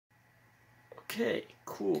Okay,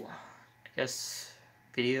 cool. I guess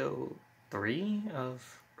video 3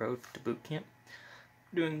 of Road to Bootcamp.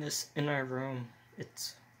 Doing this in our room.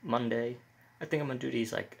 It's Monday. I think I'm gonna do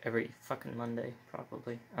these like every fucking Monday,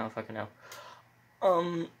 probably. I don't fucking know.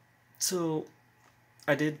 So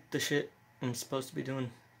I did the shit I'm supposed to be doing.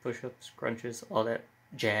 Push-ups, crunches, all that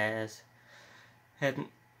jazz. Had,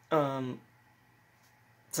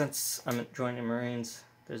 since I'm joining Marines,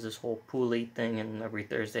 there's this whole poolie thing, and every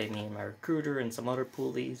Thursday me and my recruiter and some other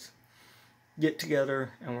poolies get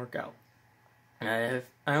together and work out. And I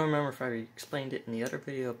don't remember if I explained it in the other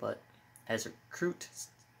video, but as a recruit,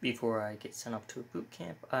 before I get sent up to a boot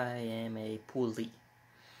camp, I am a poolie.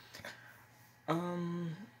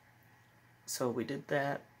 So we did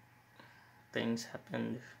that. Things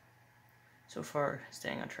happened. So far,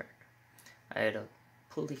 staying on track. I had a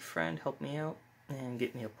pulley friend help me out and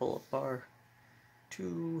get me a pull-up bar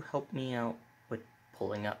to help me out with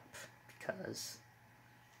pulling up, because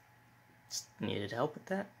I needed help with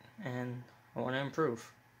that and I want to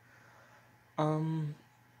improve. What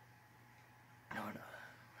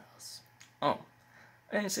else? Oh,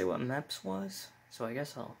 I didn't say what MEPs was, so I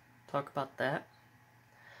guess I'll talk about that.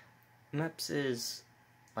 MEPs is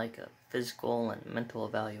like a physical and mental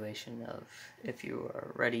evaluation of if you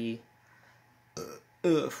are ready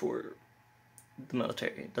for the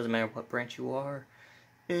military. It doesn't matter what branch you are,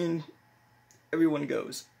 and everyone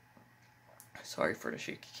goes. Sorry for the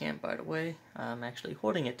shaky cam, by the way. I'm actually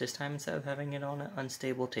holding it this time instead of having it on an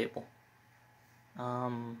unstable table.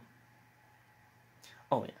 Oh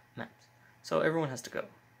yeah, maps. So everyone has to go.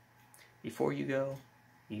 Before you go,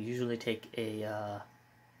 you usually take a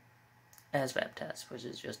ASVAB test, which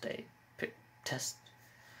is just a test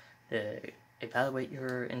to evaluate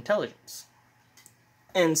your intelligence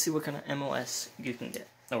and see what kind of MOS you can get,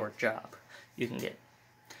 or job you can get.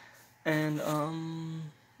 And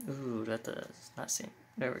ooh, that does not seem.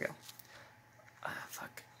 There we go.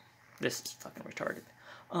 Fuck. This is fucking retarded.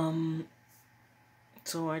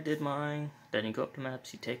 So I did mine. Then you go up to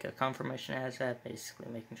MEPs. You take a confirmation ASVAB, basically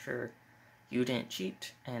making sure you didn't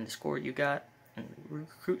cheat, and the score you got. And the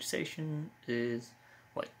recruit station is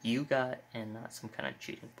what you got, and not some kind of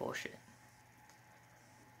cheating bullshit.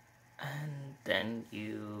 And then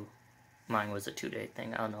mine was a 2-day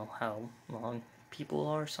thing. I don't know how long people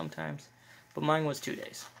are sometimes, but mine was 2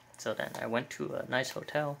 days. So then I went to a nice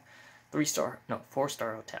hotel, 4-star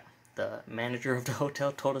hotel. The manager of the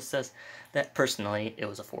hotel told us that personally it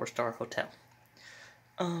was a 4-star hotel.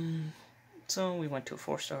 So we went to a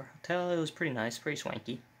 4-star hotel. It was pretty nice, pretty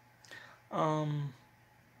swanky. Then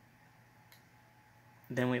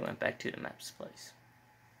we went back to the MEPs place.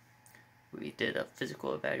 We did a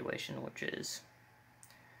physical evaluation, which is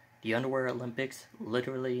the underwear Olympics.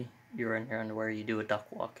 Literally, you're in your underwear, you do a duck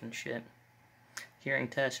walk and shit. Hearing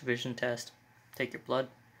test, vision test, take your blood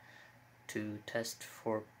to test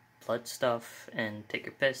for blood stuff, and take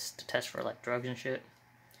your piss to test for like drugs and shit.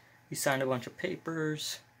 You signed a bunch of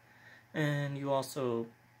papers, and you also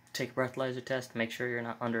take a breathalyzer test to make sure you're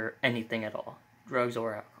not under anything at all, drugs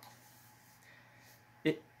or alcohol.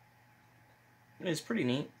 It's pretty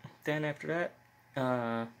neat. Then after that,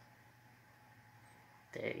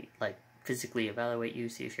 they like physically evaluate you,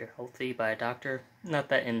 see if you're healthy by a doctor. Not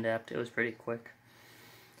that in-depth, it was pretty quick.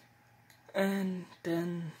 And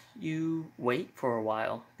then you wait for a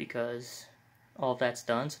while, because all that's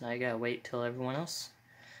done, so now you gotta wait till everyone else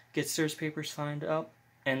gets their papers signed up.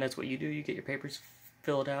 And that's what you do, you get your papers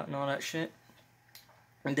filled out and all that shit.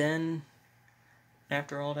 And then,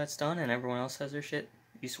 after all that's done and everyone else has their shit,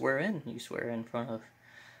 you swear in. You swear in front of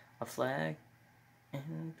a flag,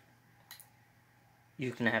 and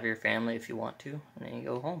you can have your family if you want to, and then you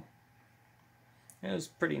go home. It was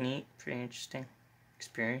pretty neat, pretty interesting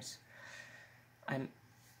experience.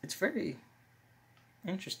 It's very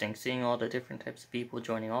interesting seeing all the different types of people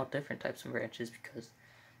joining all different types of branches, because,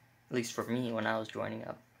 at least for me, when I was joining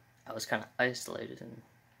up, I was kind of isolated, and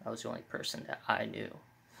I was the only person that I knew.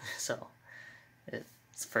 So, it's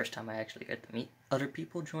the first time I actually got to meet other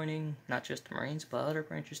people joining, not just the Marines, but other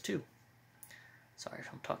branches too. Sorry if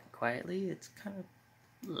I'm talking quietly, it's kind of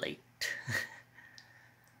late.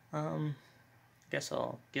 Guess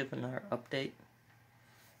I'll give another update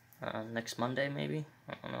next Monday, maybe?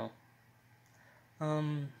 I don't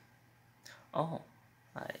know. Oh,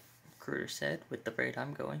 my recruiter said with the rate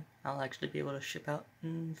I'm going, I'll actually be able to ship out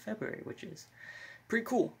in February, which is pretty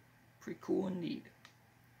cool. Pretty cool indeed.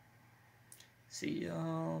 See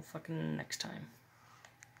y'all fucking next time.